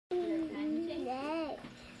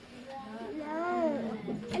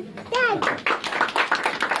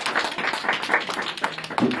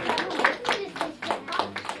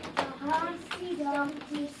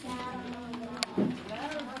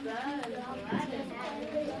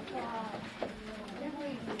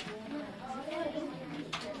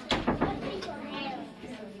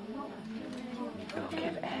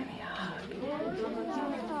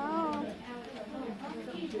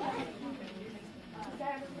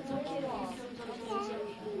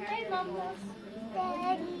Magic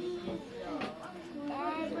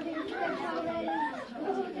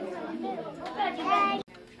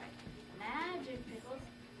pickles.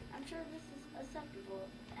 I'm sure this is acceptable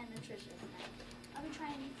and nutritious now. I'll be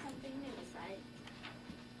trying something new beside.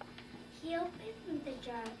 He opened the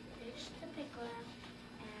jar, fished the pickle out,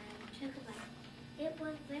 and took a bite. It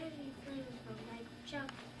was very flavorful, like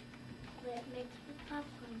chocolate mixed with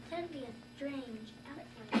popcorn. Suddenly a strange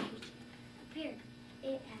outside creature appeared.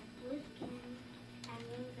 It had blue skin and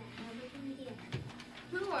wings that hovered in the air.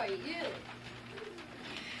 Who are you?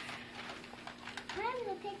 I'm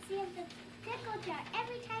the pixie of the pickle jar.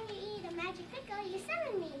 Every time you eat a magic pickle, you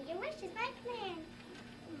summon me. Your wish is my command.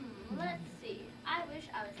 Let's see. I wish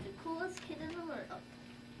I was the coolest kid in the world.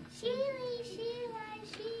 She-lee, she-line,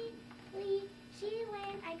 she-lee,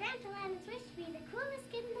 she-land. I grant Aladdin's wish to be the coolest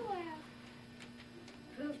kid in the world.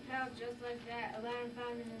 Poof, pow, just like that, Aladdin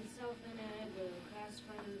found himself in an igloo. Across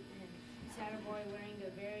from him sat a boy wearing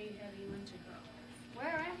a very heavy winter coat.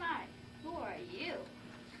 Where am I? Who are you?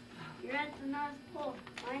 You're at the North Pole.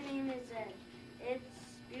 My name is Ed. It's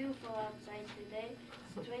beautiful outside today.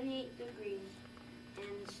 It's 28 degrees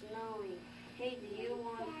and snowing. Hey, do you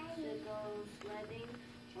want to go sledding?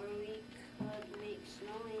 Or we could make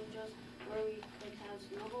snow angels, or we could have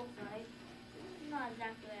snowball fight. Not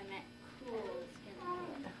exactly what I meant. Cool skin.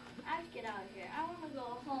 I have to get out of here. I want to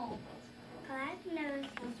go home. Aladdin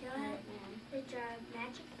noticed he still had the jar of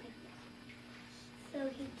magic pickles. So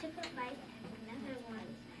he took a bite and another one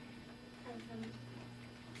of them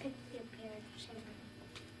pixie appeared shivering.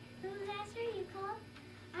 Whose ass are you called?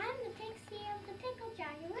 I'm the pixie of the pickle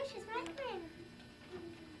jar. Your wish is my command.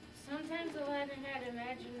 Sometimes Aladdin had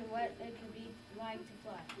imagined what it could be like to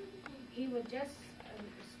fly. He would just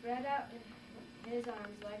spread out his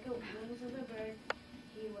arms like the wings of a bird.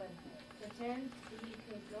 He would pretend he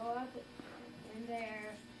could go up in the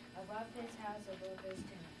air above his house, above his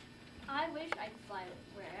town. I wish I could fly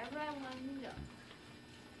wherever I wanted to go.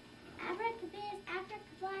 Abracabiz,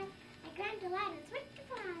 Abracabla, I grant Aladdin's wish to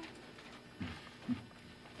fly.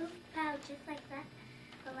 Poof, pow, just like that,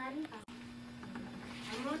 Aladdin found.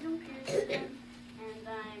 I'm Morgan Pearson, and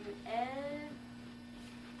I'm Ed,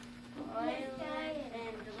 Violet,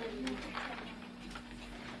 and Linda.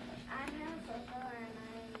 I'm Coco and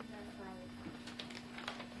I'm just like.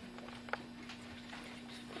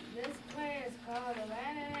 This play is called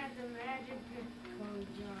Aladdin at the Magic Pickle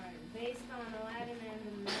Jar, based on Aladdin and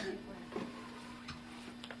the Magic Lamp.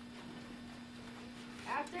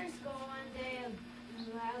 After school one day,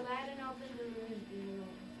 Aladdin opened the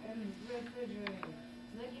refrigerator,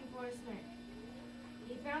 looking for a snack.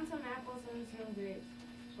 He found some apples and some grapes,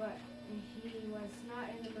 but he was not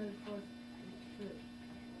in the mood for food.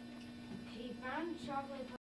 He found chocolate